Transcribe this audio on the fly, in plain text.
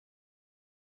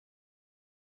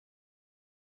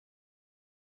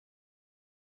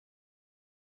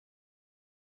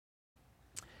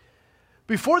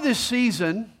Before this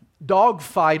season,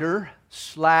 dogfighter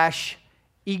slash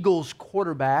Eagles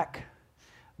quarterback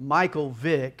Michael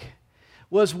Vick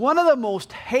was one of the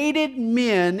most hated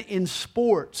men in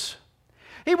sports.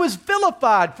 He was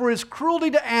vilified for his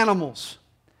cruelty to animals.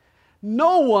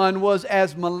 No one was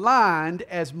as maligned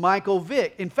as Michael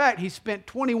Vick. In fact, he spent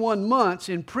 21 months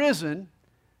in prison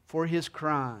for his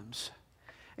crimes.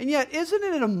 And yet, isn't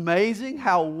it amazing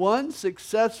how one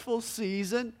successful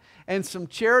season and some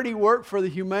charity work for the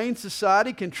Humane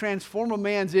Society can transform a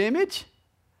man's image?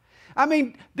 I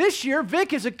mean, this year,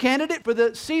 Vick is a candidate for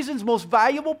the season's most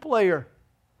valuable player.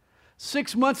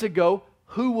 6 months ago,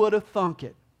 who would have thunk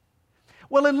it?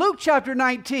 Well, in Luke chapter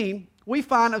 19, we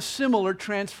find a similar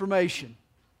transformation.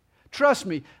 Trust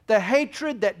me, the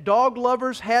hatred that dog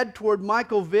lovers had toward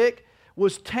Michael Vick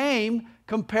was tame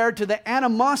compared to the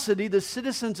animosity the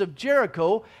citizens of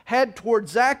Jericho had toward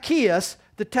Zacchaeus,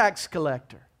 the tax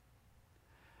collector.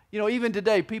 You know, even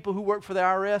today, people who work for the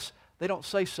IRS, they don't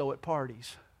say so at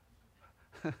parties.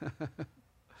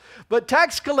 But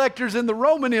tax collectors in the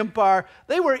Roman Empire,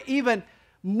 they were even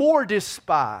more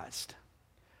despised.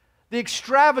 The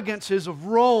extravagances of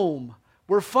Rome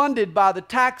were funded by the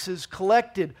taxes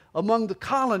collected among the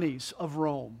colonies of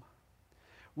Rome.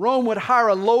 Rome would hire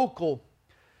a local,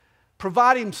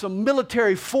 provide him some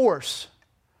military force,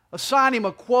 assign him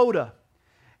a quota,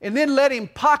 and then let him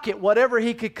pocket whatever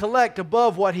he could collect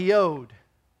above what he owed.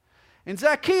 And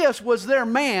Zacchaeus was their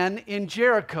man in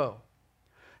Jericho.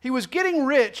 He was getting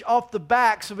rich off the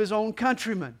backs of his own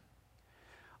countrymen.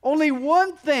 Only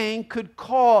one thing could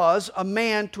cause a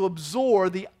man to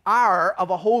absorb the ire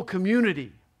of a whole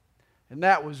community, and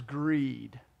that was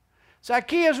greed.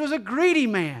 Zacchaeus was a greedy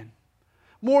man.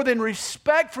 More than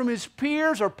respect from his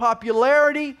peers or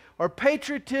popularity or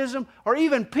patriotism or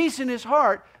even peace in his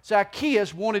heart,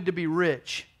 Zacchaeus wanted to be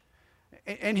rich.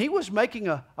 And he was making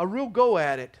a real go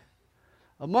at it.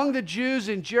 Among the Jews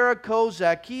in Jericho,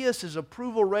 Zacchaeus'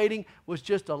 approval rating was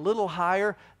just a little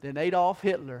higher than Adolf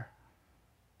Hitler.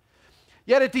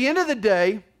 Yet at the end of the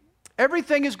day,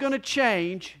 everything is going to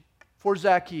change for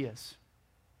Zacchaeus.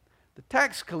 The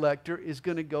tax collector is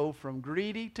going to go from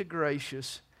greedy to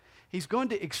gracious. He's going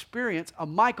to experience a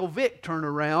Michael Vick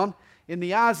turnaround in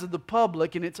the eyes of the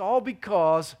public, and it's all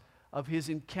because of his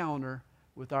encounter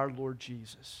with our Lord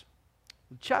Jesus.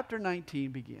 Chapter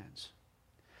 19 begins.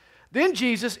 Then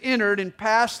Jesus entered and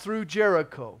passed through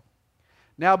Jericho.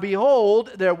 Now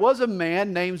behold, there was a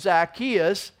man named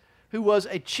Zacchaeus who was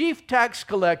a chief tax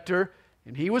collector,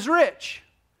 and he was rich.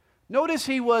 Notice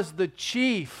he was the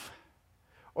chief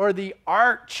or the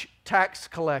arch tax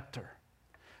collector.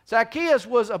 Zacchaeus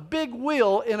was a big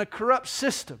wheel in a corrupt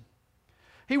system.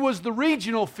 He was the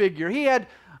regional figure. He had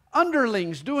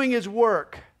underlings doing his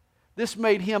work. This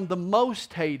made him the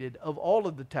most hated of all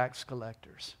of the tax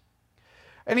collectors.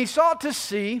 And he sought to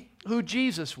see who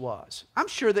Jesus was. I'm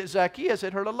sure that Zacchaeus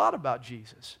had heard a lot about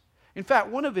Jesus. In fact,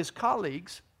 one of his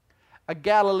colleagues, a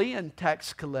Galilean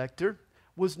tax collector,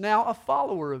 was now a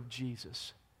follower of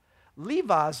Jesus.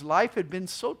 Levi's life had been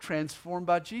so transformed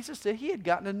by Jesus that he had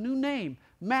gotten a new name,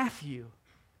 Matthew.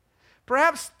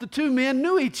 Perhaps the two men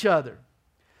knew each other.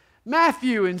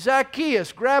 Matthew and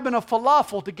Zacchaeus grabbing a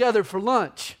falafel together for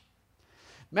lunch.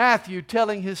 Matthew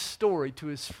telling his story to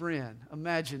his friend.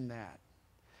 Imagine that.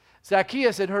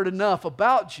 Zacchaeus had heard enough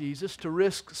about Jesus to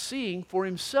risk seeing for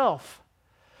himself.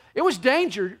 It was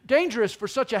dangerous for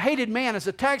such a hated man as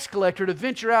a tax collector to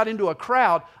venture out into a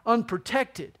crowd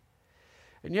unprotected.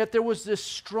 And yet there was this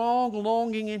strong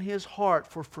longing in his heart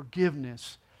for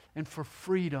forgiveness and for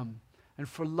freedom and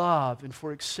for love and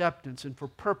for acceptance and for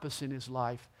purpose in his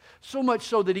life. So much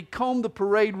so that he combed the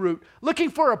parade route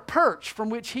looking for a perch from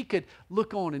which he could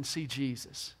look on and see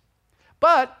Jesus.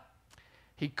 But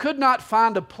he could not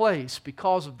find a place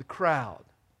because of the crowd,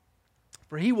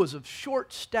 for he was of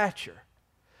short stature.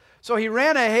 So he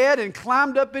ran ahead and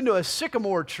climbed up into a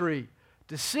sycamore tree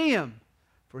to see him,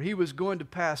 for he was going to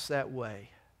pass that way.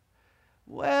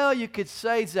 Well, you could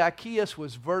say Zacchaeus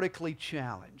was vertically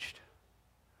challenged.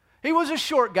 He was a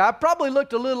short guy, probably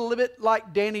looked a little bit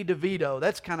like Danny DeVito.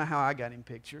 That's kind of how I got him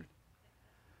pictured.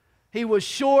 He was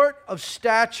short of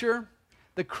stature.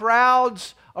 The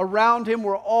crowds around him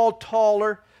were all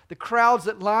taller. The crowds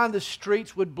that lined the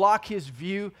streets would block his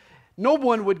view. No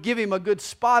one would give him a good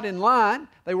spot in line.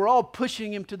 They were all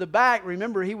pushing him to the back.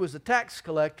 Remember, he was a tax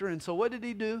collector, and so what did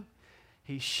he do?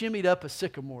 He shimmied up a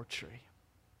sycamore tree.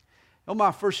 On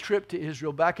my first trip to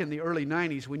Israel back in the early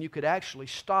 90s, when you could actually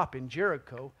stop in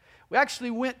Jericho, we actually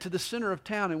went to the center of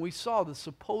town and we saw the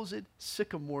supposed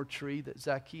sycamore tree that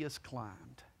Zacchaeus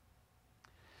climbed.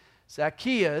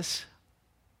 Zacchaeus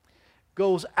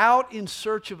goes out in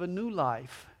search of a new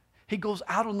life. He goes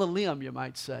out on the limb, you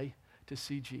might say, to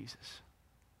see Jesus.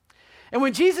 And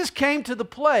when Jesus came to the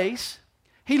place,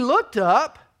 he looked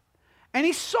up and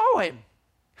he saw him.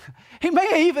 He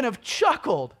may even have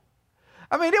chuckled.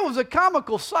 I mean, it was a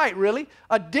comical sight, really.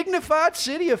 A dignified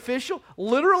city official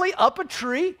literally up a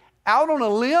tree, out on a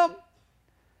limb.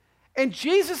 And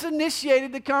Jesus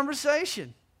initiated the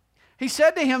conversation. He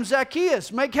said to him,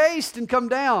 Zacchaeus, make haste and come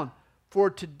down, for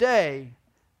today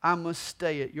I must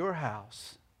stay at your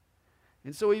house.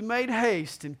 And so he made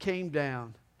haste and came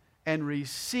down and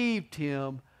received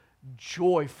him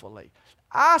joyfully.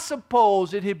 I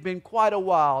suppose it had been quite a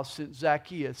while since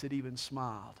Zacchaeus had even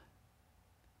smiled.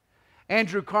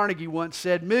 Andrew Carnegie once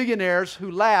said, millionaires who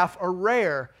laugh are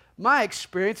rare. My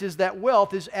experience is that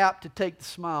wealth is apt to take the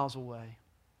smiles away.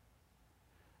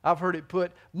 I've heard it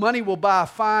put, money will buy a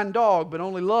fine dog, but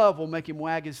only love will make him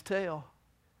wag his tail.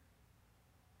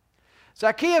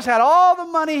 Zacchaeus had all the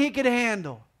money he could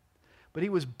handle, but he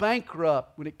was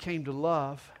bankrupt when it came to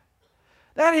love.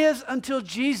 That is, until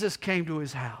Jesus came to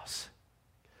his house.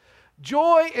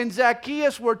 Joy and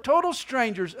Zacchaeus were total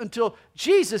strangers until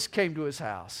Jesus came to his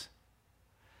house.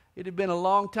 It had been a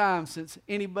long time since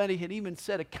anybody had even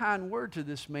said a kind word to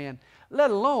this man,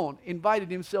 let alone invited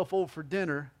himself over for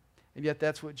dinner, and yet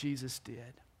that's what Jesus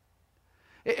did.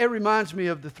 It reminds me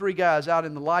of the three guys out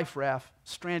in the life raft,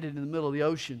 stranded in the middle of the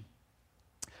ocean.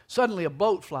 Suddenly a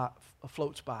boat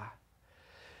floats by.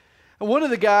 And one of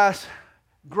the guys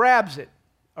grabs it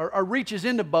or reaches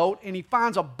in the boat, and he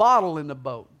finds a bottle in the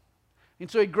boat. And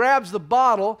so he grabs the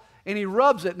bottle and he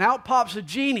rubs it, and out pops a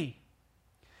genie.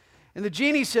 And the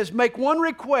genie says, make one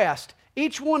request.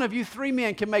 Each one of you three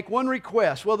men can make one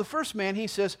request. Well, the first man, he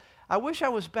says, I wish I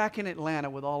was back in Atlanta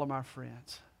with all of my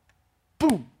friends.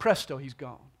 Boom, presto, he's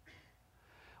gone.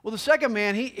 Well, the second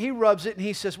man, he rubs it and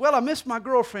he says, well, I miss my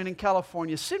girlfriend in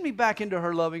California. Send me back into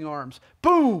her loving arms.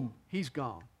 Boom, he's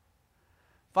gone.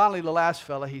 Finally, the last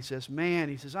fella, he says, man,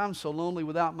 he says, I'm so lonely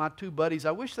without my two buddies.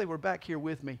 I wish they were back here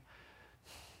with me.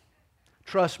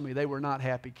 Trust me, they were not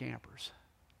happy campers.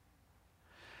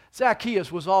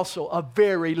 Zacchaeus was also a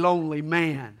very lonely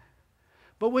man.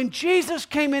 But when Jesus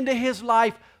came into his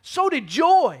life, so did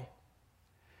joy.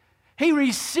 He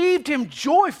received him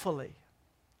joyfully.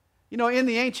 You know, in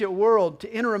the ancient world,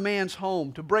 to enter a man's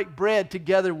home, to break bread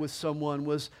together with someone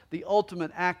was the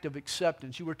ultimate act of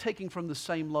acceptance. You were taking from the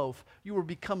same loaf. You were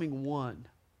becoming one.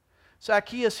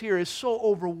 Zacchaeus here is so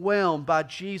overwhelmed by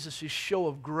Jesus' show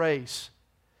of grace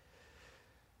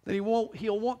that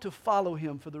he'll want to follow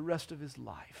him for the rest of his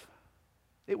life.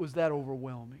 It was that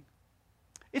overwhelming.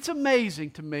 It's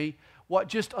amazing to me what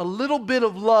just a little bit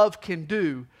of love can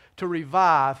do to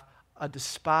revive a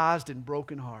despised and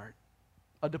broken heart,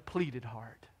 a depleted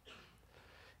heart.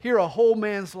 Here, a whole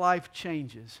man's life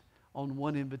changes on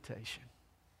one invitation.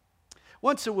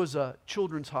 Once there was a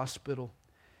children's hospital.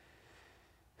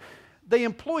 They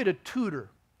employed a tutor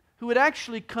who would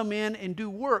actually come in and do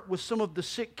work with some of the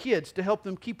sick kids to help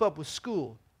them keep up with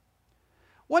school.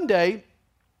 One day,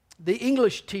 the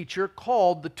English teacher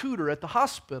called the tutor at the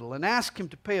hospital and asked him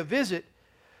to pay a visit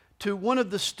to one of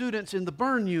the students in the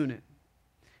burn unit.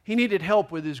 He needed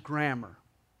help with his grammar.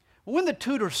 When the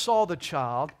tutor saw the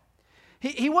child,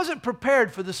 he wasn't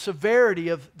prepared for the severity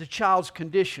of the child's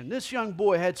condition. This young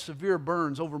boy had severe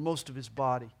burns over most of his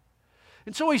body.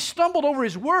 And so he stumbled over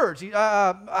his words.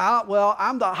 Well,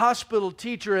 I'm the hospital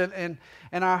teacher, and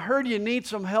I heard you need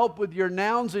some help with your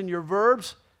nouns and your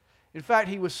verbs. In fact,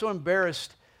 he was so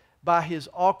embarrassed by his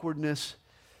awkwardness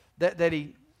that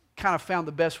he kind of found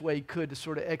the best way he could to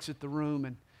sort of exit the room,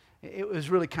 and it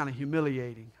was really kind of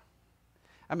humiliating.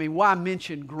 I mean, why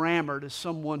mention grammar to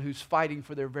someone who's fighting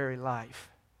for their very life?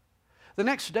 The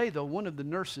next day, though, one of the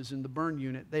nurses in the burn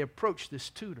unit, they approached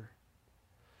this tutor.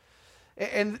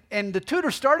 And the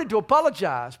tutor started to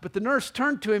apologize, but the nurse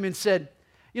turned to him and said,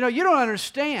 you know, you don't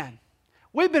understand.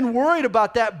 We've been worried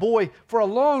about that boy for a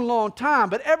long, long time,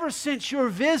 but ever since your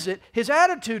visit, his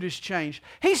attitude has changed.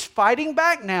 He's fighting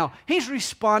back now. He's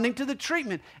responding to the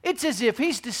treatment. It's as if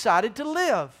he's decided to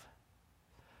live.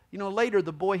 You know, later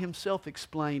the boy himself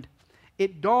explained,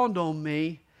 it dawned on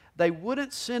me they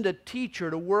wouldn't send a teacher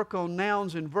to work on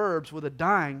nouns and verbs with a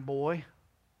dying boy.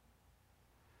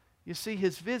 You see,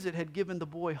 his visit had given the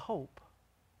boy hope.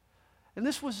 And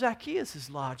this was Zacchaeus'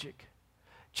 logic.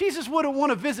 Jesus wouldn't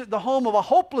want to visit the home of a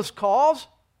hopeless cause,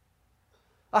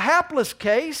 a hapless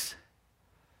case.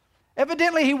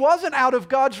 Evidently, he wasn't out of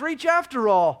God's reach after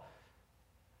all.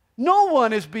 No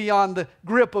one is beyond the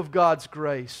grip of God's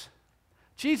grace.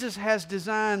 Jesus has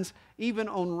designs even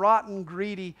on rotten,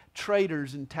 greedy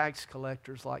traders and tax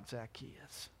collectors like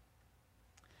Zacchaeus.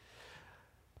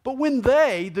 But when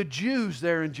the Jews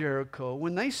there in Jericho,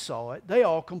 when they saw it, they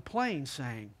all complained,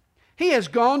 saying, "He has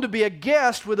gone to be a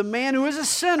guest with a man who is a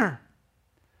sinner."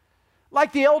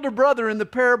 Like the elder brother in the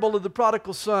parable of the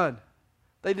prodigal son.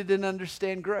 They didn't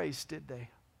understand grace, did they?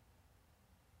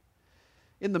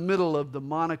 In the middle of the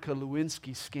Monica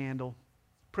Lewinsky scandal,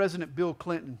 President Bill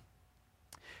Clinton,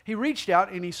 he reached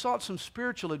out and he sought some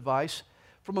spiritual advice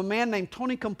from a man named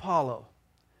Tony Campolo.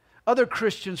 Other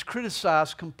Christians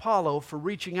criticized Campolo for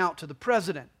reaching out to the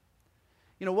president.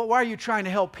 You know, why are you trying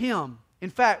to help him? In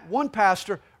fact, one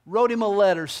pastor wrote him a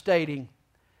letter stating,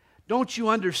 "Don't you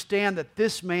understand that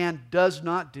this man does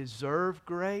not deserve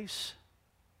grace?"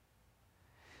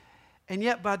 And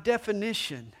yet, by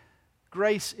definition,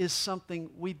 grace is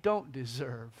something we don't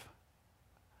deserve.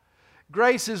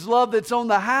 Grace is love that's on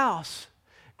the house.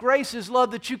 Grace is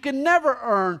love that you can never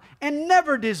earn and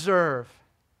never deserve.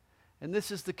 And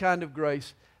this is the kind of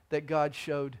grace that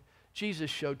Jesus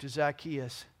showed to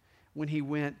Zacchaeus when he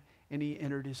went and he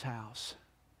entered his house.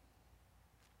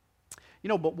 You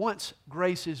know, but once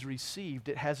grace is received,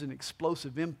 it has an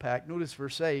explosive impact. Notice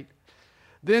verse 8.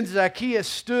 Then Zacchaeus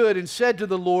stood and said to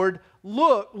the Lord,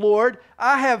 "Look, Lord,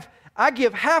 I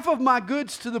give half of my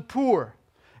goods to the poor.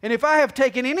 And if I have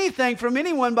taken anything from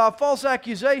anyone by false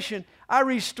accusation, I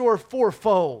restore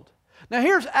fourfold." Now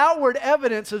here's outward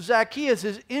evidence of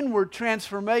Zacchaeus' inward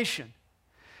transformation.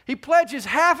 He pledges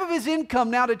half of his income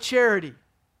now to charity.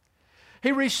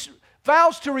 He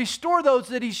vows to restore those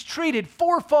that he's treated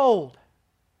fourfold.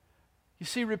 You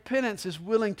see, repentance is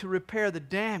willing to repair the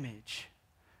damage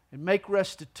and make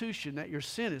restitution that your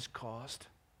sin has caused.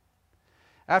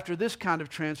 After this kind of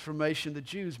transformation, the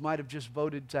Jews might have just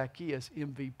voted Zacchaeus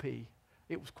MVP.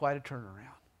 It was quite a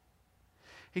turnaround.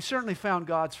 He certainly found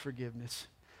God's forgiveness.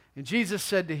 And Jesus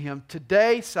said to him,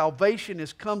 "Today salvation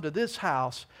has come to this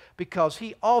house because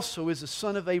he also is a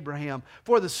son of Abraham.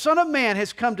 For the Son of Man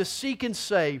has come to seek and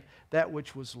save that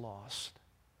which was lost."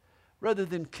 Rather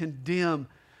than condemn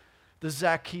the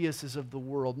Zacchaeuses of the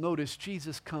world, notice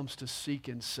Jesus comes to seek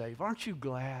and save. Aren't you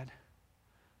glad?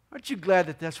 Aren't you glad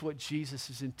that that's what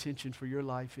Jesus' intention for your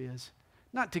life is?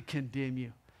 Not to condemn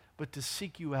you, but to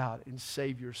seek you out and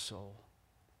save your soul.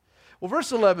 Well,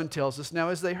 verse 11 tells us, "Now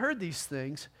as they heard these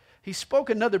things, he spoke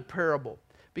another parable,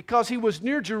 because he was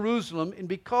near Jerusalem and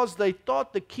because they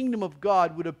thought the kingdom of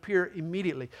God would appear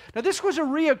immediately." Now this was a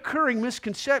reoccurring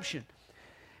misconception.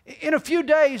 In a few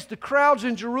days, the crowds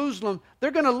in Jerusalem,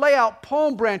 they're going to lay out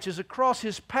palm branches across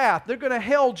his path. They're going to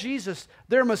hail Jesus,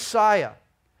 their Messiah.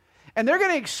 And they're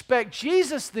going to expect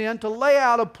Jesus then to lay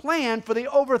out a plan for the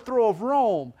overthrow of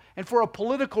Rome and for a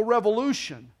political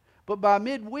revolution. But by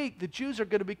midweek, the Jews are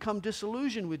going to become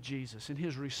disillusioned with Jesus and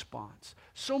his response.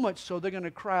 So much so, they're going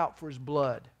to cry out for his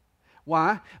blood.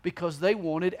 Why? Because they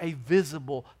wanted a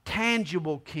visible,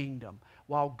 tangible kingdom,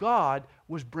 while God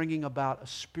was bringing about a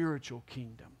spiritual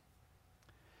kingdom.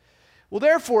 Well,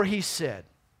 therefore, he said,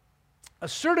 "A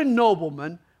certain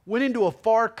nobleman went into a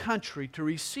far country to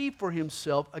receive for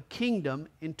himself a kingdom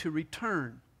and to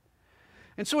return.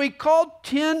 And so he called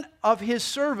 10 of his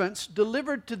servants,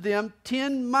 delivered to them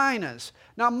 10 minas."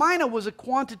 Now, mina was a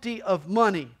quantity of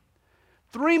money.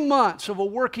 3 months of a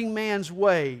working man's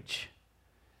wage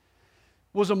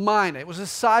was a mina. It was a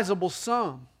sizable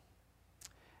sum.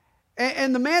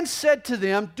 And the man said to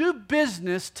them, "Do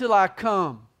business till I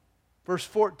come." Verse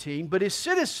 14, "But his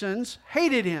citizens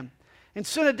hated him and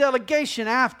sent a delegation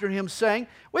after him, saying,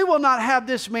 'We will not have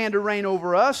this man to reign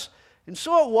over us.' And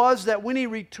so it was that when he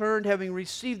returned, having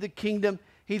received the kingdom,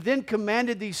 he then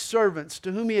commanded these servants,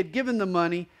 to whom he had given the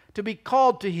money, to be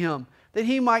called to him, that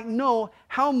he might know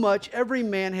how much every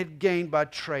man had gained by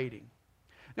trading."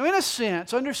 Now, in a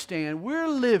sense, understand, we're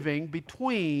living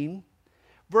between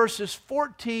verses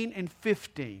 14 and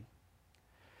 15.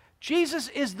 Jesus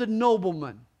is the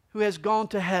nobleman who has gone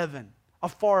to heaven, a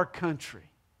far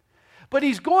country. But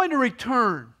he's going to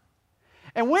return.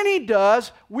 And when he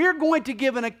does, we're going to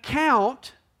give an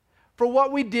account for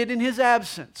what we did in his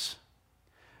absence.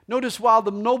 Notice while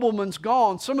the nobleman's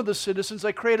gone, some of the citizens,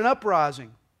 they create an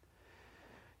uprising.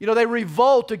 You know, they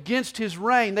revolt against his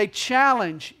reign. They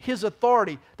challenge his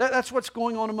authority. That's what's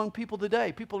going on among people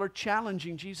today. People are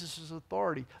challenging Jesus'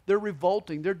 authority. They're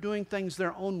revolting. They're doing things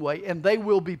their own way, and they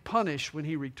will be punished when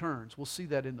he returns. We'll see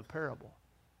that in the parable.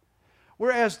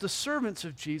 Whereas the servants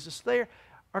of Jesus, they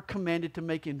are commanded to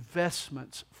make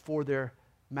investments for their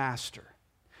master.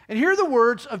 And here are the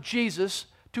words of Jesus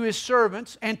to his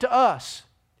servants and to us.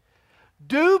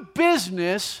 "Do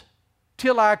business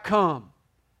till I come."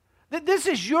 This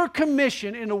is your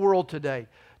commission in the world today,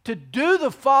 to do the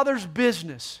Father's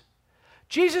business.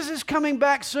 Jesus is coming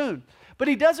back soon. But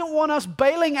He doesn't want us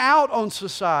bailing out on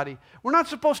society. We're not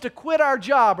supposed to quit our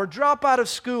job or drop out of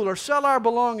school or sell our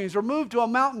belongings or move to a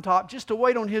mountaintop just to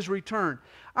wait on His return.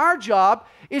 Our job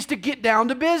is to get down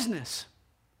to business.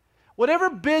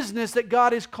 Whatever business that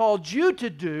God has called you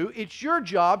to do, it's your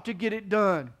job to get it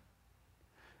done.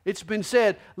 It's been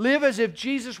said, live as if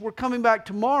Jesus were coming back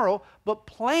tomorrow, but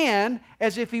plan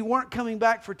as if He weren't coming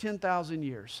back for 10,000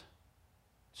 years.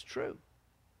 It's true.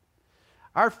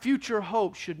 Our future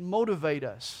hope should motivate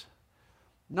us,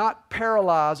 not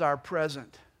paralyze our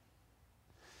present.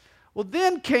 Well,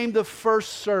 then came the first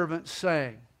servant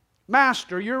saying,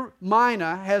 Master, your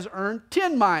mina has earned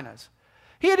 10 minas.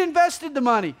 He had invested the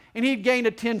money and he had gained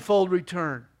a tenfold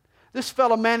return. This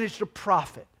fellow managed to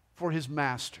profit for his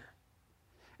master.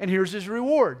 And here's his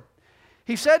reward.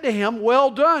 He said to him,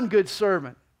 well done, good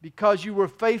servant, because you were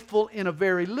faithful in a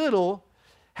very little,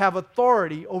 have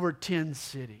authority over 10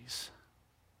 cities.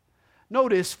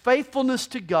 Notice, faithfulness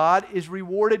to God is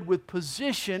rewarded with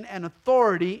position and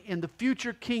authority in the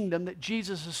future kingdom that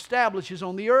Jesus establishes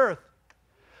on the earth.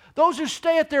 Those who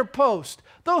stay at their post,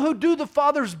 those who do the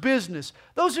Father's business,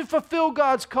 those who fulfill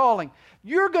God's calling,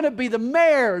 you're going to be the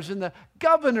mayors and the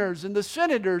governors and the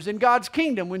senators in God's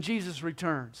kingdom when Jesus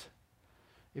returns.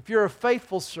 If you're a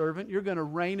faithful servant, you're going to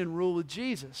reign and rule with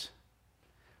Jesus.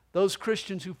 Those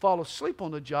Christians who fall asleep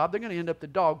on the job, they're going to end up the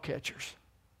dog catchers,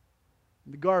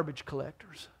 the garbage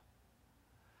collectors.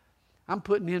 I'm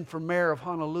putting in for mayor of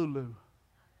Honolulu.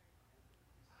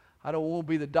 I don't want to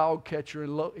be the dog catcher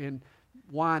in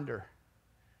Winder.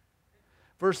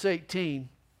 Verse 18.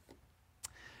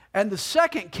 And the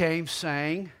second came,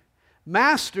 saying,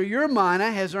 Master, your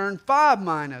mina has earned 5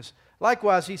 minas.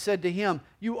 Likewise, he said to him,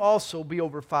 you also be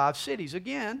over 5 cities.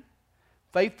 Again,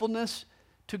 faithfulness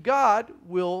to God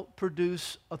will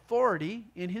produce authority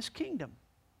in His kingdom.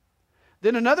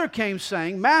 Then another came,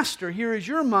 saying, Master, here is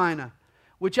your mina,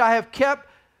 which I have kept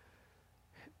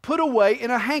put away in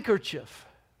a handkerchief.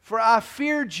 For I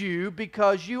feared you,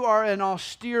 because you are an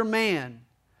austere man.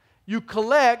 You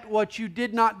collect what you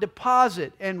did not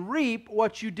deposit, and reap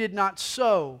what you did not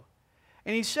sow.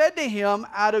 And he said to him,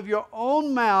 out of your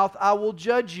own mouth I will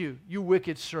judge you, you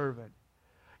wicked servant.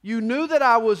 You knew that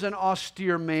I was an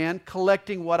austere man,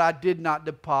 collecting what I did not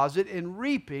deposit, and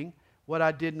reaping what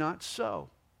I did not sow.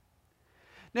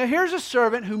 Now here's a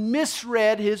servant who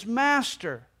misread his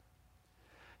master.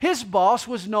 His boss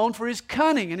was known for his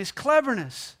cunning and his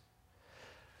cleverness.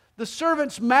 The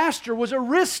servant's master was a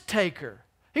risk taker.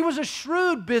 He was a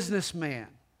shrewd businessman.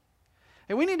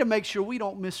 And we need to make sure we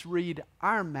don't misread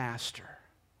our master.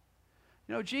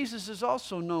 You know, Jesus is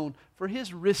also known for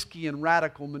his risky and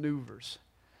radical maneuvers.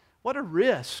 What a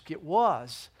risk it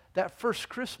was that first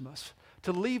Christmas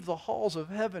to leave the halls of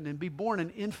heaven and be born an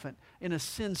infant in a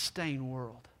sin-stained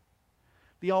world.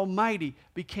 The Almighty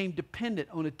became dependent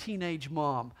on a teenage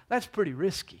mom. That's pretty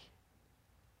risky.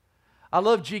 I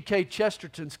love G.K.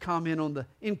 Chesterton's comment on the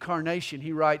incarnation.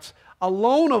 He writes,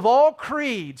 alone of all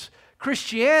creeds,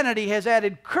 Christianity has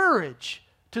added courage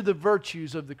to the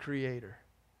virtues of the Creator.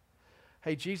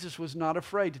 Hey, Jesus was not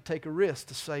afraid to take a risk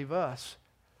to save us.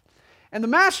 And the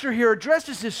master here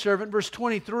addresses his servant, verse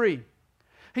 23.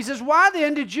 He says, why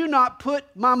then did you not put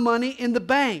my money in the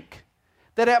bank,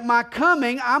 that at my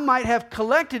coming I might have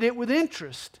collected it with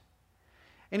interest?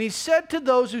 And he said to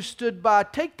those who stood by,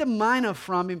 take the mina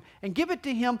from him and give it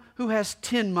to him who has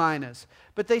 10 minas.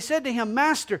 But they said to him,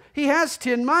 Master, he has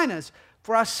 10 minas.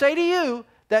 For I say to you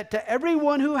that to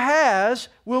everyone who has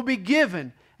will be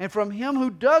given, and from him who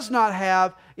does not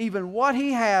have, even what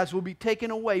he has will be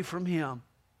taken away from him.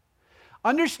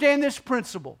 Understand this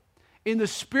principle. In the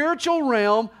spiritual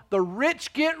realm, the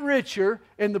rich get richer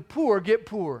and the poor get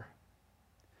poorer.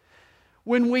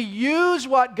 When we use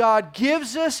what God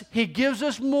gives us, He gives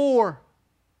us more.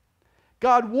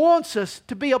 God wants us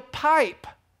to be a pipe,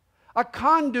 a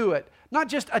conduit, not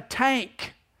just a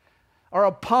tank or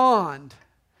a pond.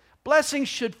 Blessings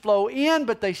should flow in,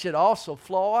 but they should also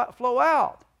flow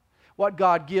out. What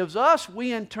God gives us,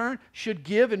 we in turn should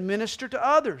give and minister to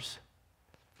others.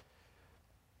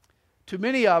 Too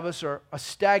many of us are a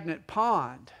stagnant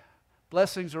pond.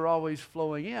 Blessings are always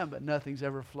flowing in, but nothing's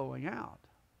ever flowing out.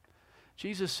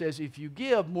 Jesus says, if you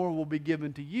give, more will be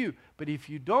given to you. But if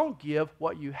you don't give,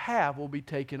 what you have will be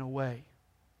taken away.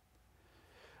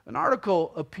 An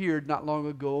article appeared not long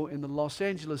ago in the Los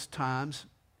Angeles Times.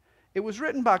 It was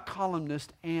written by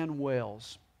columnist Ann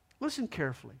Wells. Listen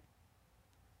carefully.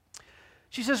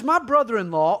 She says, my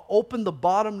brother-in-law opened the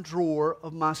bottom drawer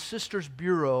of my sister's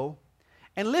bureau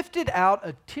and lifted out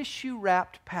a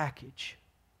tissue-wrapped package.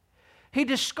 He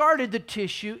discarded the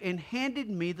tissue and handed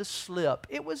me the slip.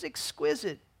 It was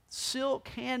exquisite, silk,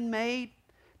 handmade,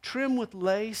 trimmed with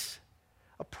lace.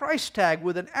 A price tag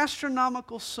with an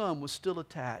astronomical sum was still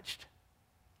attached.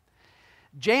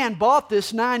 Jan bought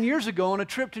this 9 years ago on a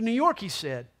trip to New York, he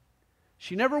said.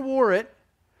 She never wore it.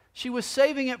 She was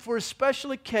saving it for a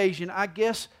special occasion. I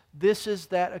guess this is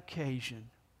that occasion.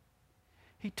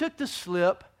 He took the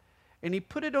slip and he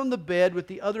put it on the bed with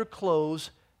the other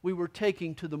clothes we were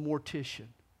taking to the mortician.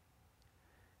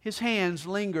 His hands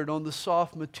lingered on the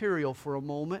soft material for a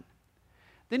moment.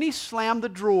 Then he slammed the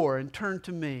drawer and turned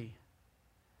to me.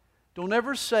 Don't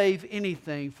ever save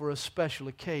anything for a special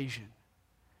occasion.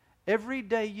 Every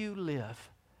day you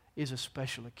live is a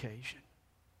special occasion.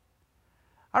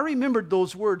 I remembered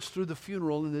those words through the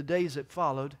funeral and the days that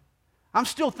followed. I'm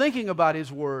still thinking about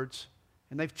his words,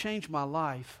 and they've changed my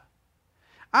life.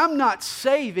 I'm not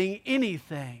saving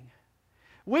anything.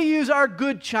 We use our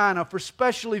good china for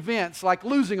special events like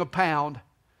losing a pound,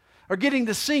 or getting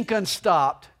the sink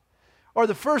unstopped, or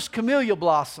the first camellia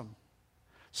blossom.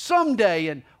 Someday,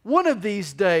 and one of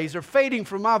these days are fading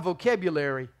from my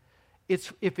vocabulary.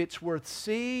 If it's worth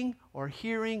seeing or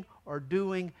hearing or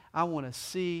doing, I want to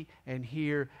see and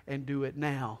hear and do it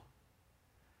now.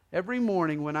 Every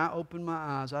morning when I open my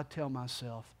eyes, I tell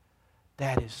myself,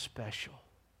 that is special.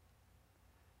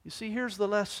 You see, here's the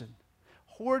lesson.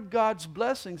 Hoard God's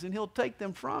blessings and He'll take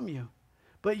them from you.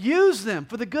 But use them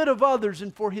for the good of others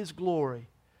and for His glory,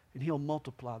 and He'll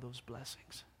multiply those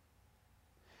blessings.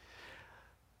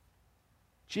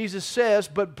 Jesus says,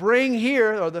 but bring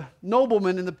here, or the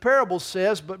nobleman in the parable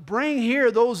says, but bring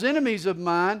here those enemies of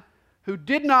mine who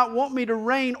did not want me to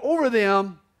reign over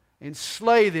them and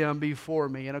slay them before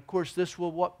me. And of course, this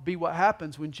will be what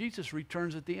happens when Jesus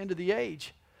returns at the end of the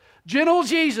age. Gentle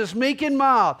Jesus, meek and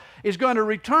mild, is going to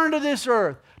return to this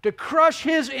earth to crush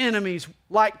His enemies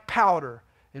like powder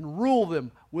and rule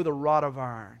them with a rod of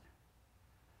iron.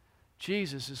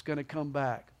 Jesus is going to come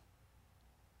back.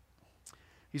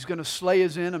 He's going to slay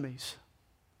His enemies.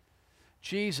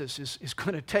 Jesus is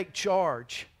going to take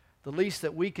charge. The least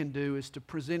that we can do is to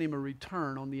present Him a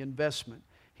return on the investment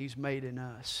He's made in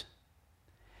us.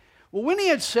 Well, when He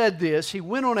had said this, He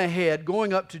went on ahead,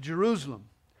 going up to Jerusalem.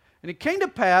 And it came to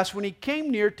pass, when He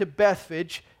came near to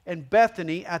Bethphage and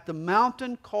Bethany at the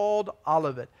mountain called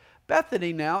Olivet.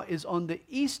 Bethany now is on the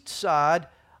east side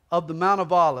of the Mount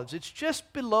of Olives. It's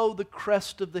just below the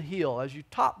crest of the hill. As you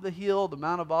top the hill, the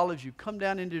Mount of Olives, you come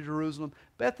down into Jerusalem.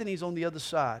 Bethany's on the other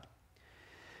side.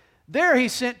 There He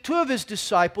sent 2 of His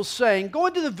disciples, saying, go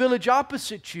into the village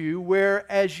opposite you,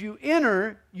 where as you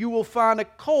enter, you will find a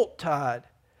colt tied,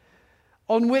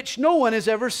 on which no one has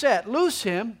ever sat. Loose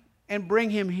him and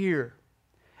bring him here.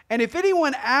 And if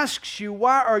anyone asks you,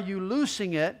 why are you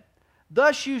loosing it?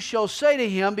 Thus you shall say to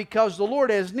him, because the Lord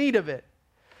has need of it.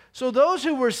 So those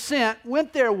who were sent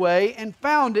went their way and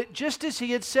found it just as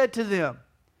He had said to them.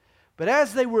 But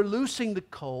as they were loosing the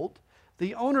colt,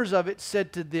 the owners of it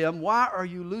said to them, why are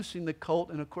you loosing the colt?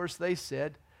 And of course they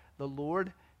said, the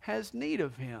Lord has need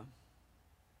of him.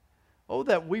 Oh,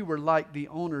 that we were like the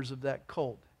owners of that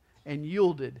colt and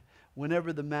yielded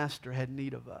whenever the master had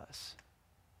need of us.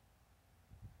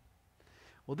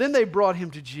 Well, then they brought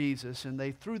him to Jesus, and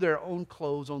they threw their own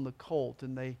clothes on the colt,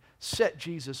 and they set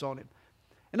Jesus on him.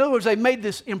 In other words, they made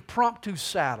this impromptu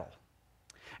saddle.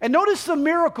 And notice the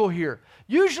miracle here.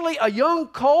 Usually a young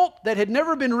colt that had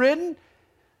never been ridden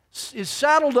is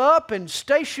saddled up and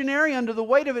stationary under the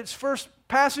weight of its first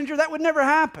passenger. That would never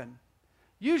happen.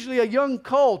 Usually a young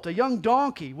colt, a young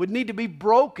donkey, would need to be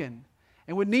broken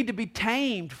and would need to be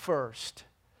tamed first.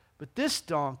 But this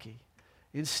donkey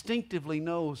instinctively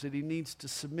knows that he needs to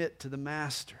submit to the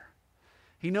master.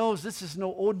 He knows this is no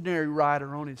ordinary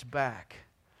rider on its back.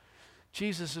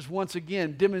 Jesus is once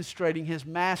again demonstrating His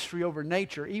mastery over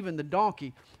nature. Even the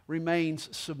donkey remains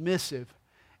submissive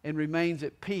and remains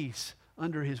at peace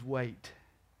under his weight.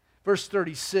 Verse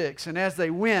 36, and as they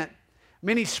went,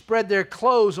 many spread their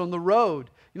clothes on the road.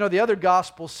 You know, the other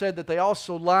gospel said that they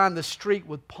also lined the street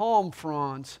with palm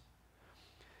fronds.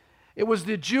 It was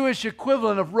the Jewish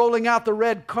equivalent of rolling out the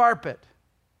red carpet.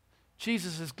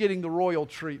 Jesus is getting the royal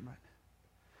treatment.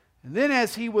 And then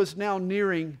as He was now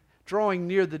drawing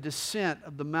near the descent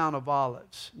of the Mount of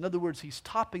Olives. In other words, He's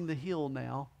topping the hill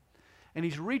now, and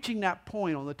He's reaching that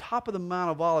point on the top of the Mount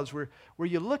of Olives where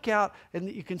you look out and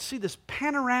you can see this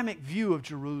panoramic view of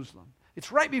Jerusalem.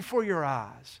 It's right before your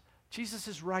eyes. Jesus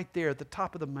is right there at the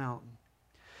top of the mountain.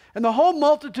 And the whole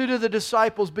multitude of the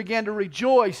disciples began to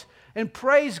rejoice and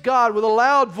praise God with a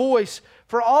loud voice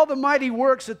for all the mighty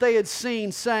works that they had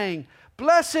seen, saying,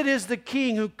 blessed is the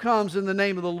King who comes in the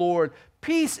name of the Lord.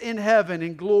 Peace in heaven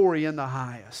and glory in the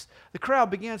highest. The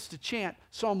crowd begins to chant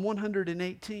Psalm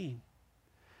 118.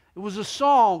 It was a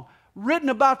song written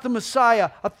about the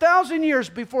Messiah 1,000 years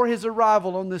before his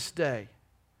arrival on this day.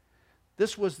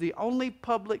 This was the only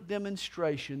public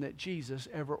demonstration that Jesus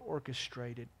ever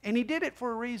orchestrated. And he did it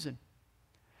for a reason.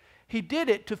 He did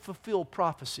it to fulfill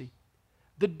prophecy.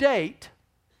 The date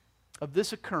of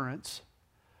this occurrence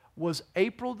was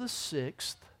April the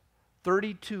 6th,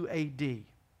 32 AD.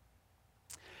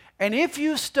 And if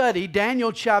you study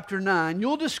Daniel chapter 9,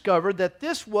 you'll discover that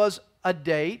this was a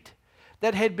date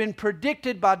that had been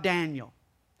predicted by Daniel.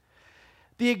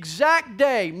 The exact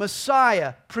day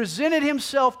Messiah presented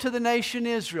himself to the nation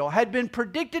Israel had been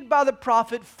predicted by the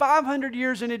prophet 500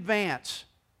 years in advance.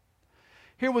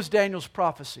 Here was Daniel's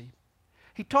prophecy.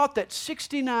 He taught that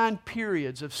 69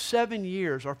 periods of 7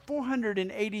 years, or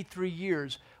 483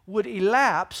 years, would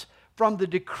elapse from the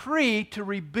decree to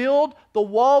rebuild the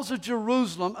walls of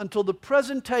Jerusalem until the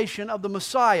presentation of the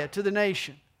Messiah to the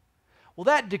nation. Well,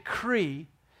 that decree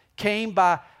came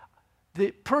by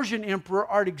the Persian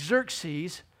Emperor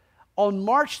Artaxerxes on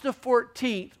March the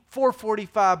 14th,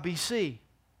 445 BC.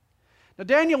 Now,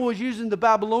 Daniel was using the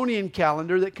Babylonian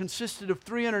calendar that consisted of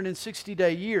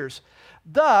 360-day years.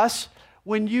 Thus,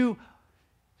 when you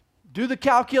do the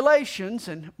calculations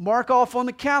and mark off on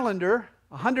the calendar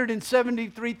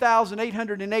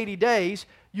 173,880 days,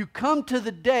 you come to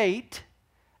the date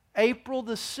April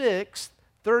the 6th,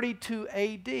 32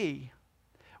 AD,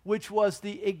 which was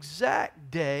the exact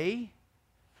day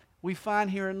we find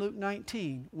here in Luke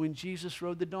 19 when Jesus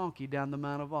rode the donkey down the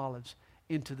Mount of Olives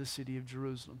into the city of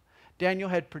Jerusalem. Daniel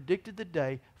had predicted the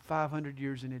day 500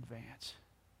 years in advance.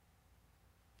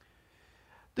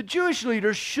 The Jewish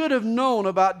leaders should have known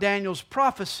about Daniel's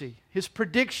prophecy, his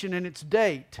prediction, and its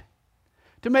date.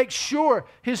 To make sure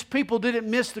his people didn't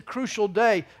miss the crucial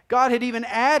day, God had even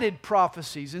added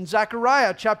prophecies. In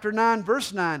Zechariah chapter 9,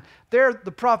 verse 9, there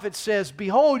the prophet says,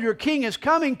 "Behold, your king is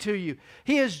coming to you.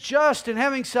 He is just and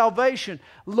having salvation,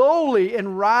 lowly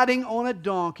and riding on a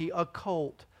donkey, a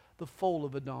colt, the foal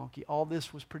of a donkey." All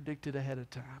this was predicted ahead of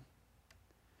time.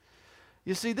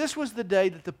 You see, this was the day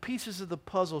that the pieces of the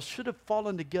puzzle should have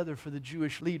fallen together for the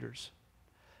Jewish leaders.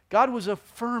 God was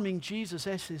affirming Jesus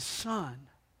as his son.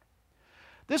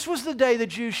 This was the day the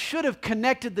Jews should have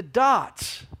connected the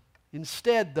dots.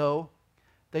 Instead, though,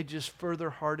 they just further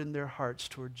hardened their hearts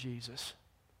toward Jesus.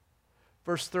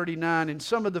 Verse 39, and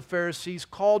some of the Pharisees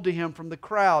called to him from the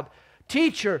crowd,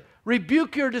 "Teacher,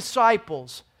 rebuke your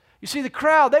disciples." You see, the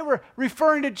crowd, they were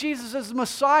referring to Jesus as the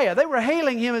Messiah. They were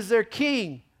hailing him as their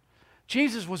king.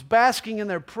 Jesus was basking in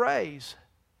their praise.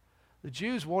 The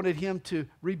Jews wanted him to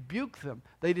rebuke them.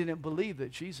 They didn't believe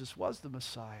that Jesus was the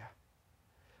Messiah.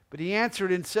 But he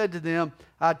answered and said to them,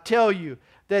 "I tell you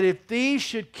that if these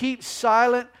should keep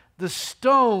silent, the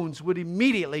stones would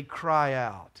immediately cry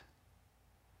out."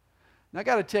 Now I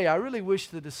got to tell you, I really wish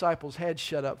the disciples had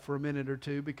shut up for a minute or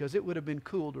two, because it would have been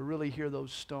cool to really hear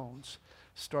those stones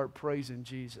start praising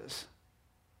Jesus.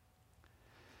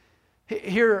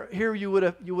 Here you would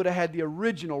have had the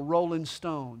original Rolling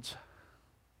Stones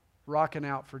rocking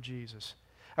out for Jesus.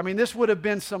 I mean, this would have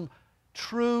been some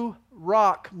true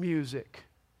rock music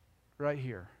right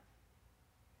here.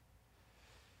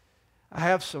 I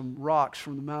have some rocks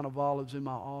from the Mount of Olives in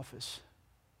my office,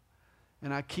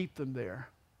 and I keep them there.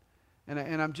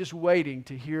 And I'm just waiting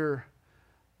to hear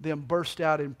them burst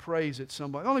out in praise at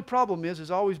somebody. The only problem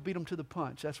is I always beat them to the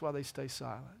punch. That's why they stay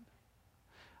silent.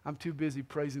 I'm too busy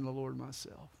praising the Lord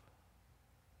myself.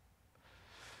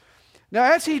 Now,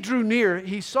 as he drew near,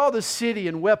 he saw the city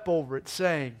and wept over it,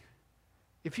 saying,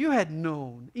 "If you had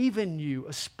known, even you,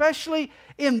 especially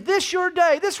in this your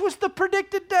day," this was the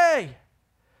predicted day,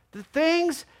 "the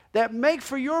things that make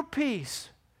for your peace,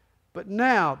 but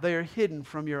now they are hidden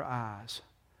from your eyes."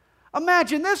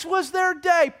 Imagine, this was their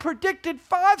day, predicted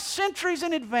 5 centuries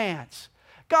in advance.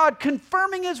 God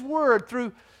confirming his word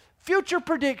through future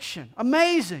prediction.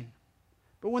 Amazing.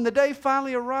 But when the day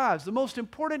finally arrives, the most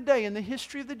important day in the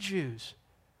history of the Jews,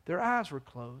 their eyes were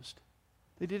closed.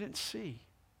 They didn't see.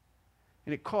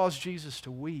 And it caused Jesus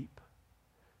to weep.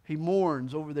 He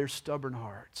mourns over their stubborn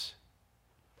hearts.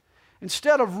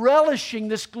 Instead of relishing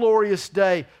this glorious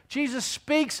day, Jesus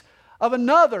speaks of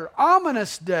another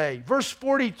ominous day. Verse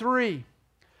 43,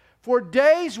 "For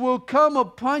days will come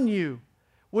upon you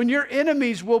when your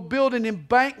enemies will build an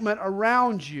embankment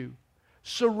around you,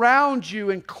 surround you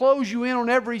and close you in on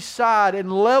every side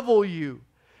and level you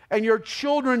and your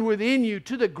children within you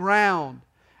to the ground.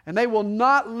 And they will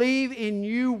not leave in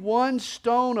you one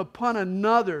stone upon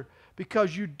another,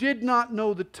 because you did not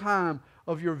know the time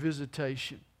of your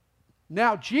visitation."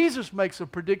 Now Jesus makes a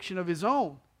prediction of his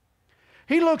own.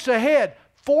 He looks ahead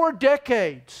 4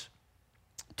 decades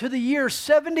to the year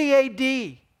 70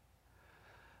 AD.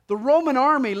 The Roman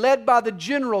army, led by the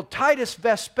general Titus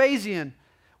Vespasian,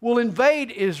 will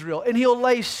invade Israel, and he'll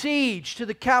lay siege to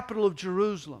the capital of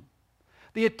Jerusalem.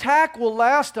 The attack will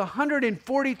last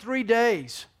 143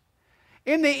 days.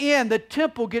 In the end, the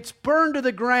temple gets burned to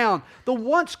the ground. The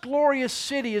once glorious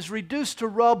city is reduced to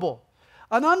rubble.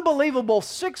 An unbelievable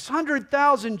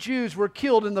 600,000 Jews were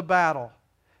killed in the battle.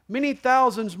 Many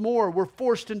thousands more were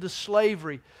forced into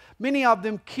slavery. Many of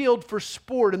them killed for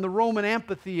sport in the Roman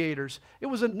amphitheaters. It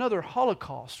was another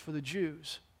Holocaust for the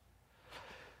Jews.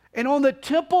 And on the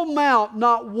Temple Mount,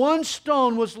 not one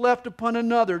stone was left upon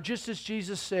another, just as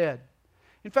Jesus said.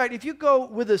 In fact, if you go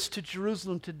with us to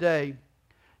Jerusalem today,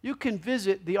 you can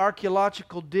visit the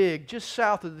archaeological dig just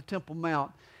south of the Temple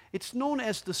Mount. It's known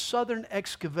as the Southern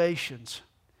Excavations.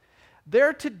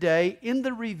 There today, in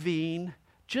the ravine,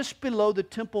 just below the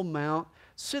Temple Mount,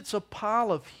 sits a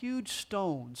pile of huge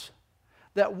stones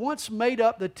that once made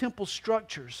up the temple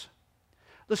structures.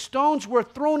 The stones were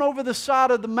thrown over the side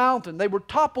of the mountain. They were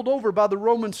toppled over by the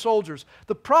Roman soldiers.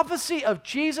 The prophecy of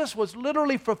Jesus was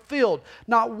literally fulfilled.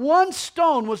 Not one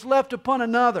stone was left upon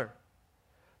another.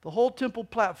 The whole temple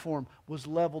platform was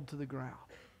leveled to the ground.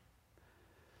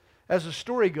 As the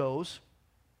story goes,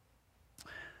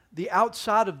 the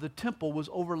outside of the temple was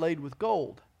overlaid with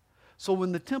gold. So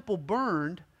when the temple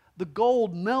burned, the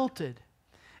gold melted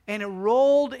and it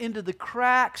rolled into the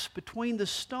cracks between the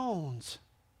stones.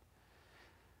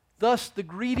 Thus, the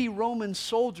greedy Roman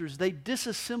soldiers, they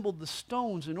disassembled the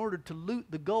stones in order to loot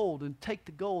the gold and take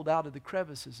the gold out of the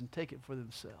crevices and take it for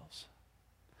themselves.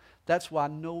 That's why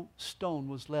no stone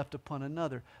was left upon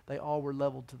another. They all were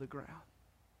leveled to the ground.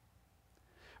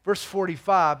 Verse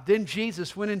 45, then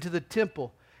Jesus went into the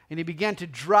temple and he began to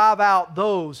drive out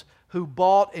those who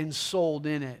bought and sold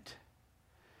in it.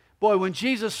 Boy, when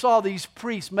Jesus saw these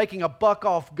priests making a buck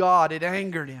off God, it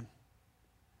angered him.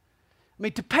 I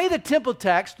mean, to pay the temple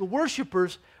tax, the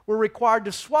worshipers were required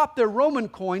to swap their Roman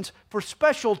coins for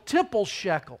special temple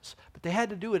shekels, but they had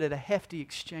to do it at a hefty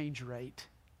exchange rate.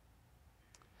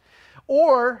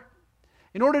 Or,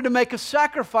 in order to make a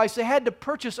sacrifice, they had to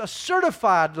purchase a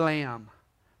certified lamb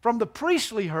from the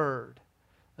priestly herd,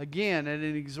 again at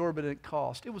an exorbitant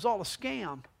cost. It was all a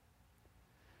scam.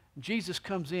 Jesus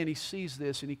comes in, he sees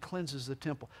this, and he cleanses the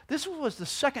temple. This was the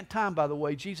second time, by the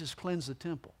way, Jesus cleansed the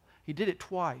temple. He did it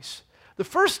twice. The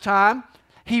first time,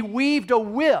 he weaved a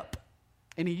whip,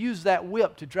 and he used that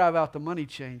whip to drive out the money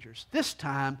changers. This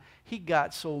time, he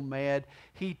got so mad,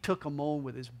 he took them on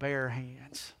with his bare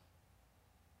hands.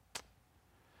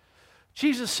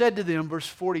 Jesus said to them, verse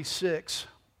 46,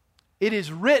 it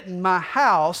is written, my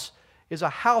house is a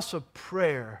house of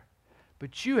prayer,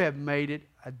 but you have made it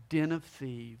a den of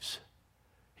thieves.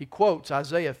 He quotes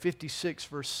Isaiah 56,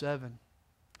 verse 7.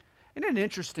 Isn't it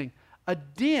interesting? A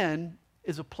den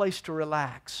is a place to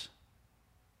relax.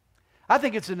 I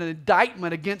think it's an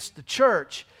indictment against the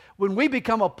church when we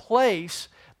become a place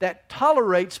that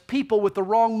tolerates people with the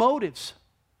wrong motives.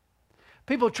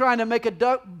 People trying to make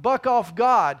a buck off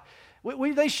God.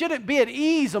 They shouldn't be at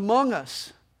ease among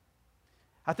us.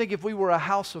 I think if we were a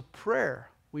house of prayer,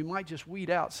 we might just weed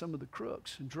out some of the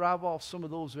crooks and drive off some of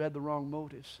those who had the wrong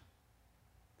motives.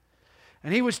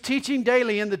 And he was teaching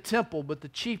daily in the temple, but the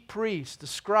chief priests, the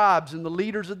scribes, and the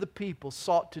leaders of the people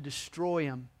sought to destroy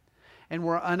him and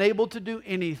were unable to do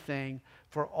anything,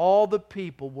 for all the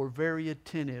people were very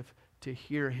attentive to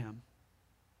hear him.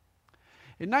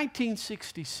 In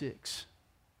 1966,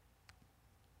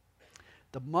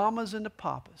 the Mamas and the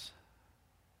Papas,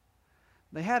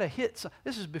 they had a hit song.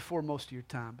 This is before most of your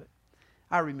time, but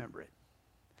I remember it.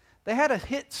 They had a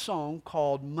hit song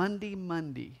called Monday,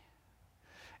 Monday.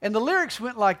 And the lyrics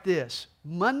went like this.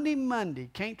 Monday, Monday,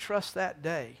 can't trust that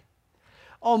day.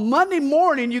 On Monday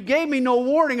morning, you gave me no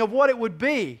warning of what it would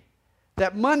be.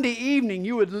 That Monday evening,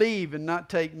 you would leave and not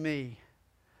take me.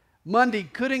 Monday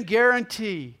couldn't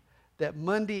guarantee that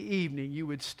Monday evening, you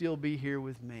would still be here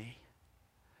with me.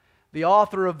 The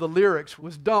author of the lyrics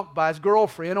was dumped by his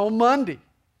girlfriend on Monday.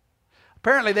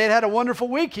 Apparently, they'd had a wonderful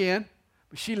weekend,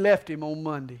 but she left him on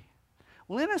Monday.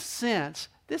 Well, in a sense,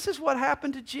 this is what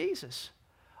happened to Jesus.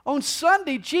 On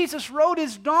Sunday, Jesus rode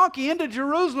his donkey into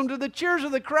Jerusalem to the cheers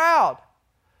of the crowd.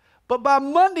 But by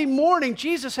Monday morning,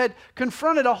 Jesus had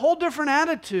confronted a whole different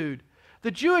attitude.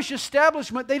 The Jewish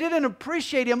establishment, they didn't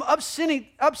appreciate him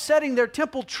upsetting their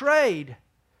temple trade.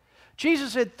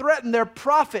 Jesus had threatened their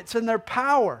profits and their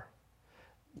power.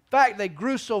 In fact, they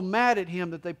grew so mad at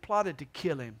him that they plotted to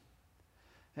kill him.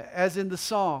 As in the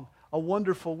song, a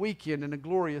wonderful weekend and a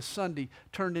glorious Sunday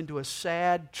turned into a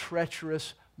sad,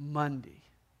 treacherous Monday.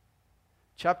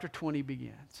 Chapter 20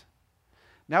 begins.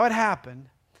 Now it happened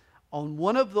on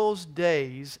one of those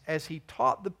days, as he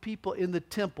taught the people in the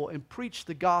temple and preached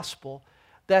the gospel,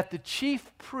 that the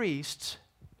chief priests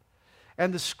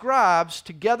and the scribes,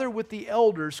 together with the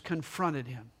elders, confronted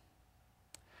him.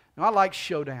 Now, I like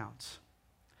showdowns.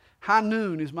 High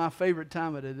noon is my favorite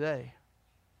time of the day.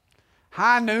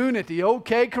 High noon at the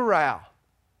OK Corral.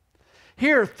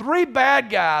 Here, 3 bad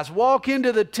guys walk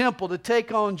into the temple to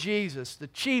take on Jesus, the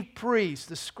chief priests,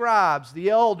 the scribes, the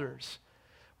elders.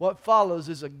 What follows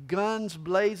is a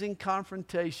guns-blazing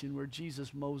confrontation where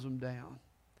Jesus mows them down.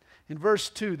 In verse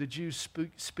 2, the Jews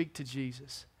speak to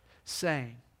Jesus,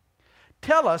 saying,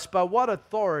 "Tell us, by what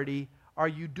authority are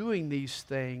you doing these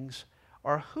things,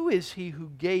 or who is he who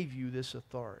gave you this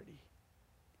authority?"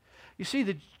 You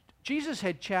see, Jesus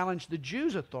had challenged the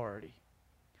Jews' authority.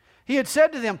 He had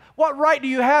said to them, "What right do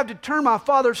you have to turn my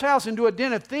Father's house into a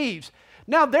den of thieves?"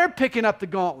 Now they're picking up the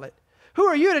gauntlet. "Who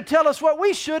are you to tell us what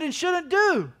we should and shouldn't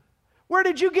do? Where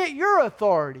did you get your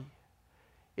authority?"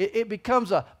 It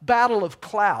becomes a battle of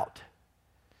clout.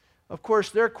 Of course,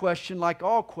 their question, like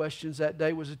all questions that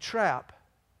day, was a trap.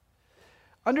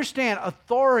 Understand,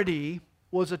 authority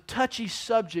was a touchy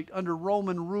subject under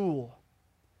Roman rule.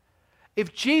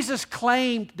 If Jesus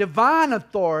claimed divine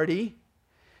authority,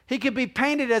 he could be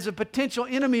painted as a potential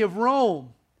enemy of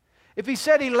Rome. If he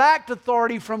said he lacked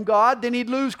authority from God, then he'd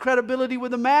lose credibility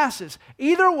with the masses.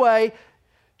 Either way,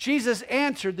 Jesus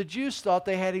answered. The Jews thought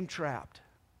they had him trapped.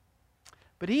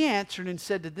 But he answered and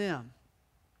said to them,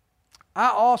 "I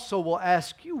also will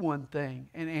ask you one thing,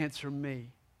 and answer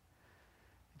me."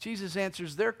 Jesus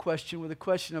answers their question with a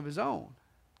question of his own.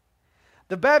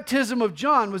 The baptism of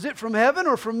John, was it from heaven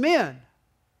or from men?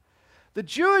 The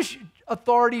Jewish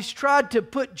authorities tried to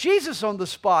put Jesus on the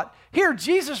spot. Here,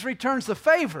 Jesus returns the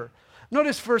favor.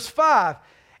 Notice verse 5.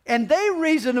 "And they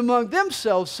reasoned among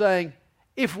themselves, saying,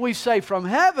 if we say from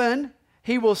heaven,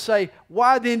 he will say,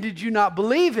 why then did you not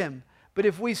believe him? But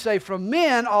if we say from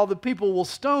men, all the people will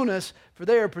stone us, for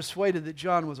they are persuaded that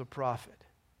John was a prophet."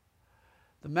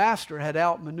 The master had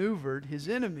outmaneuvered his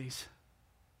enemies.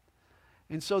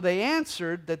 And so they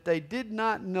answered that they did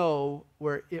not know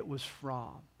where it was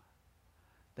from.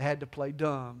 They had to play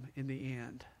dumb in the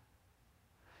end.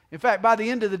 In fact, by the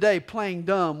end of the day, playing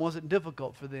dumb wasn't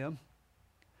difficult for them.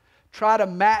 Try to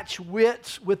match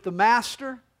wits with the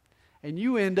master, and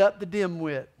you end up the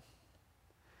dimwit.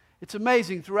 It's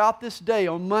amazing, throughout this day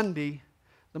on Monday,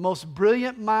 the most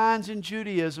brilliant minds in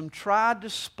Judaism tried to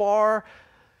spar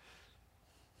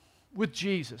with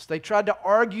Jesus. They tried to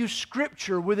argue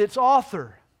Scripture with its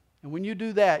author. And when you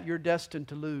do that, you're destined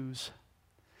to lose.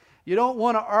 You don't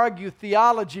want to argue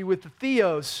theology with the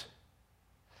theos.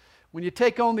 When you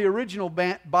take on the original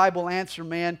Bible answer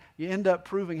man, you end up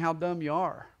proving how dumb you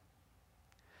are.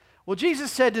 Well,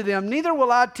 Jesus said to them, "Neither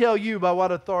will I tell you by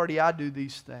what authority I do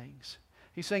these things."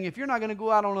 He's saying, if you're not going to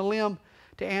go out on a limb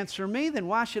to answer me, then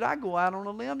why should I go out on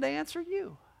a limb to answer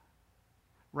you?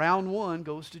 Round one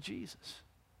goes to Jesus.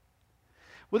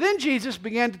 Well, then Jesus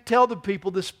began to tell the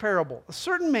people this parable. A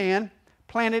certain man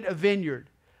planted a vineyard,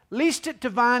 leased it to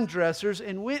vine dressers,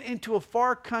 and went into a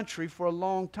far country for a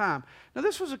long time. Now,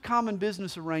 this was a common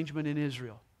business arrangement in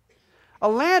Israel. A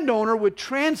landowner would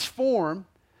transform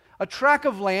a tract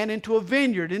of land into a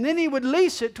vineyard, and then he would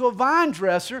lease it to a vine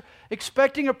dresser,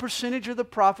 expecting a percentage of the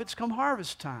profits come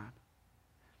harvest time.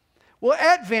 Well,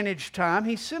 at vintage time,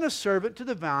 he sent a servant to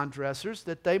the vine dressers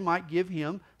that they might give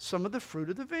him some of the fruit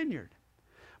of the vineyard.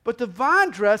 But the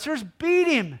vine dressers beat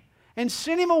him and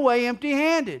sent him away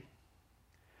empty-handed.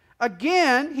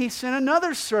 Again, he sent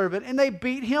another servant, and they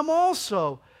beat him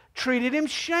also, treated him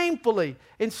shamefully,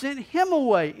 and sent him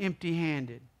away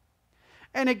empty-handed.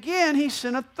 And again, he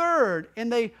sent a third,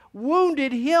 and they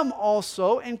wounded him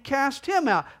also and cast him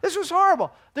out. This was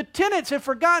horrible. The tenants had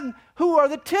forgotten who are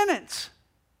the tenants.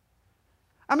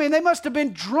 I mean, they must have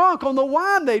been drunk on the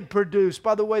wine they'd produced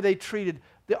by the way they treated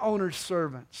the owner's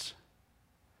servants.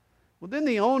 Well, then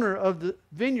the owner of the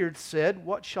vineyard said,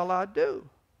 "What shall I do?"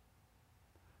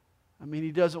 I mean,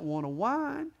 he doesn't want a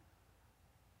wine.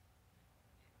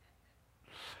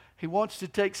 He wants to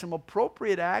take some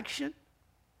appropriate action.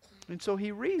 And so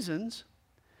he reasons,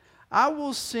 "I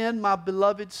will send my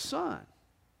beloved son.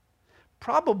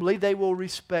 Probably they will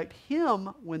respect him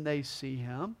when they see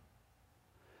him."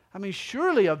 I mean,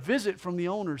 surely a visit from the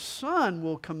owner's son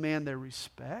will command their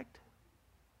respect.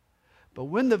 But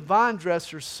when the vine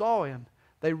dressers saw him,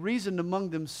 they reasoned among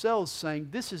themselves,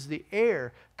 saying, "This is the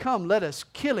heir. Come, let us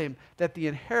kill him, that the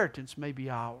inheritance may be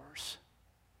ours."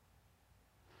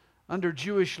 Under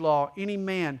Jewish law, any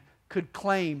man could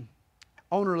claim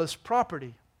ownerless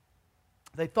property.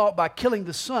 They thought by killing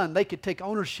the son, they could take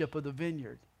ownership of the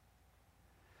vineyard.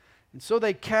 And so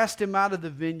they cast him out of the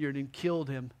vineyard and killed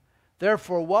him.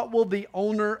 Therefore, what will the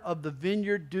owner of the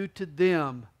vineyard do to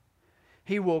them?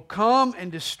 He will come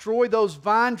and destroy those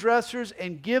vine dressers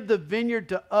and give the vineyard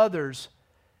to others.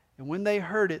 And when they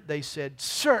heard it, they said,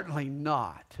 certainly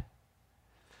not.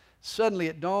 Suddenly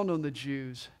it dawned on the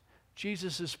Jews,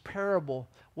 Jesus' parable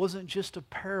wasn't just a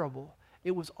parable,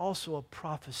 it was also a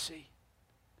prophecy.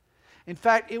 In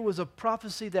fact, it was a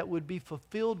prophecy that would be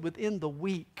fulfilled within the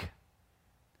week.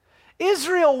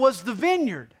 Israel was the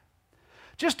vineyard.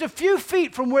 Just a few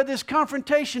feet from where this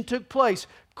confrontation took place,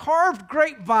 carved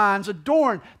grapevines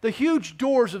adorned the huge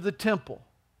doors of the temple.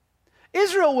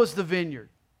 Israel was the vineyard.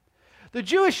 The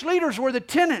Jewish leaders were the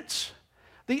tenants.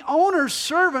 The owner's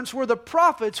servants were the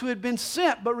prophets who had been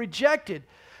sent but rejected.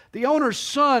 The owner's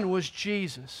son was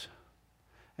Jesus.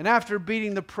 And after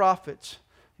beating the prophets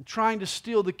and trying to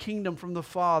steal the kingdom from the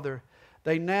Father,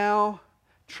 they now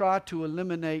try to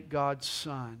eliminate God's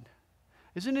Son.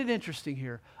 Isn't it interesting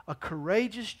here? A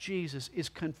courageous Jesus is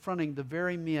confronting the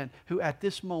very men who at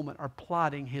this moment are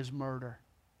plotting his murder.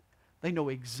 They know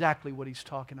exactly what he's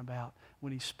talking about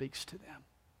when he speaks to them.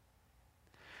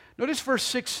 Notice verse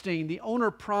 16. The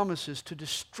owner promises to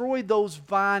destroy those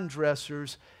vine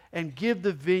dressers and give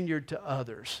the vineyard to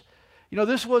others. You know,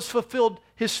 this was fulfilled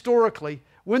historically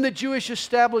when the Jewish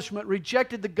establishment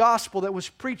rejected the gospel that was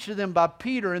preached to them by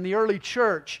Peter in the early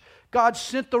church. God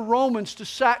sent the Romans to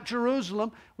sack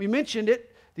Jerusalem. We mentioned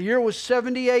it. The year was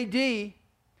 70 A.D.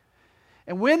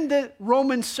 And when the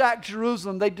Romans sacked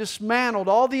Jerusalem, they dismantled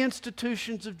all the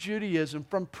institutions of Judaism,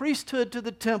 from priesthood to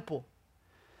the temple.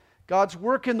 God's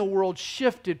work in the world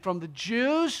shifted from the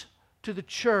Jews to the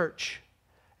church.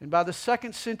 And by the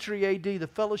 2nd century A.D., the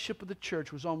fellowship of the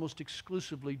church was almost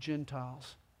exclusively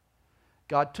Gentiles.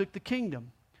 God took the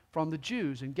kingdom from the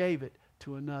Jews and gave it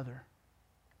to another.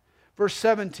 Verse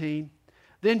 17,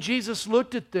 then Jesus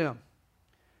looked at them.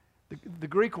 The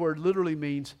Greek word literally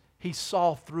means he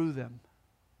saw through them.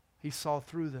 He saw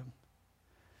through them.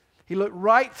 He looked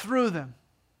right through them.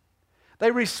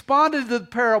 They responded to the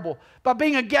parable by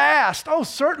being aghast. Oh,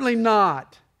 certainly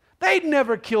not. They'd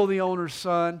never kill the owner's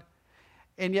son.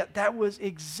 And yet that was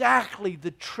exactly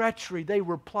the treachery they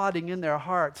were plotting in their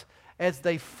hearts as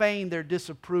they feigned their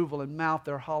disapproval and mouthed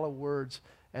their hollow words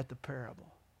at the parable.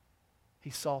 He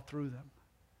saw through them.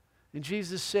 And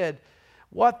Jesus said,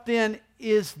 what then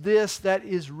is this that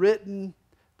is written?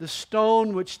 The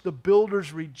stone which the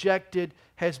builders rejected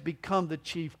has become the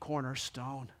chief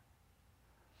cornerstone.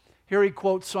 Here he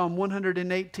quotes Psalm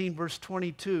 118, verse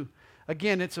 22.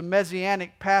 Again, it's a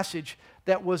messianic passage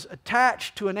that was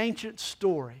attached to an ancient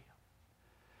story.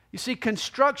 You see,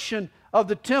 construction of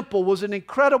the temple was an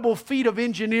incredible feat of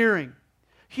engineering.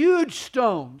 Huge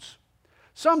stones,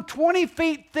 some 20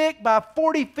 feet thick by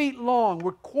 40 feet long,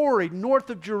 were quarried north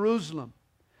of Jerusalem.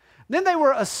 Then they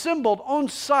were assembled on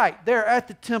site there at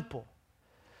the temple.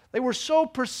 They were so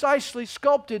precisely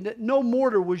sculpted that no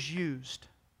mortar was used.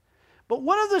 But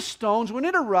one of the stones, when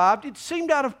it arrived, it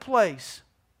seemed out of place.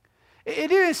 It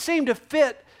didn't seem to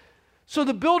fit. So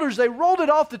the builders, they rolled it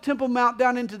off the Temple Mount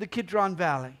down into the Kidron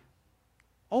Valley.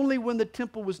 Only when the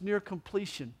temple was near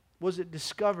completion was it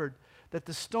discovered that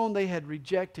the stone they had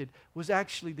rejected was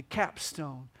actually the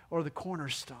capstone or the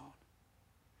cornerstone.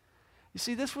 You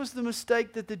see, this was the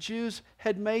mistake that the Jews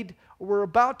had made or were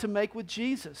about to make with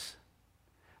Jesus.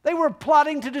 They were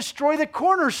plotting to destroy the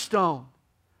cornerstone.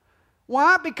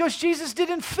 Why? Because Jesus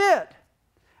didn't fit.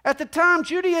 At the time,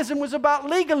 Judaism was about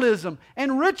legalism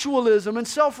and ritualism and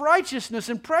self-righteousness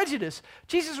and prejudice.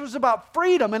 Jesus was about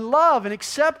freedom and love and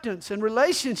acceptance and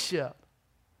relationship.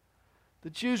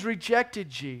 The Jews rejected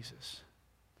Jesus.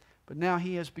 But now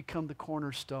he has become the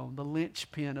cornerstone, the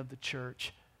linchpin of the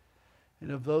church and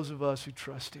of those of us who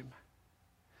trust him.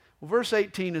 Well, verse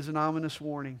 18 is an ominous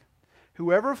warning.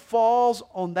 Whoever falls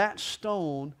on that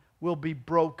stone will be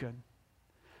broken,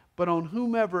 but on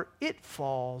whomever it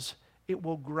falls, it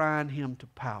will grind him to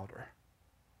powder.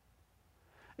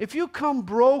 If you come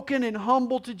broken and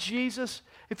humble to Jesus,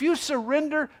 if you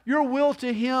surrender your will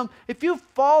to him, if you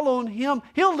fall on him,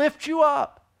 he'll lift you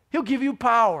up. He'll give you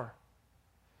power.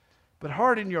 But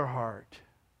harden your heart,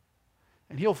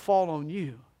 and he'll fall on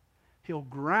you. He'll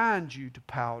grind you to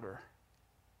powder.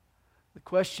 The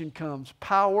question comes,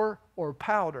 power or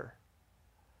powder?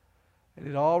 And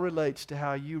it all relates to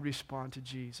how you respond to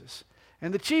Jesus.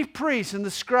 And the chief priests and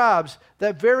the scribes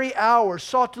that very hour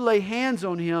sought to lay hands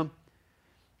on him,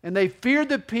 and they feared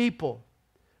the people,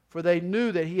 for they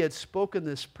knew that he had spoken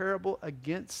this parable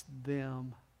against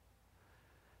them.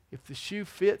 If the shoe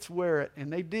fits, wear it.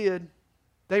 And they did.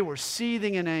 They were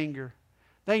seething in anger.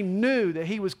 They knew that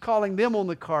he was calling them on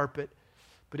the carpet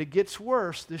But it gets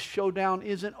worse. This showdown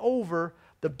isn't over.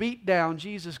 The beatdown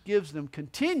Jesus gives them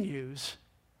continues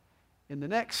in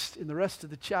the rest of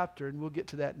the chapter, and we'll get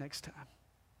to that next time.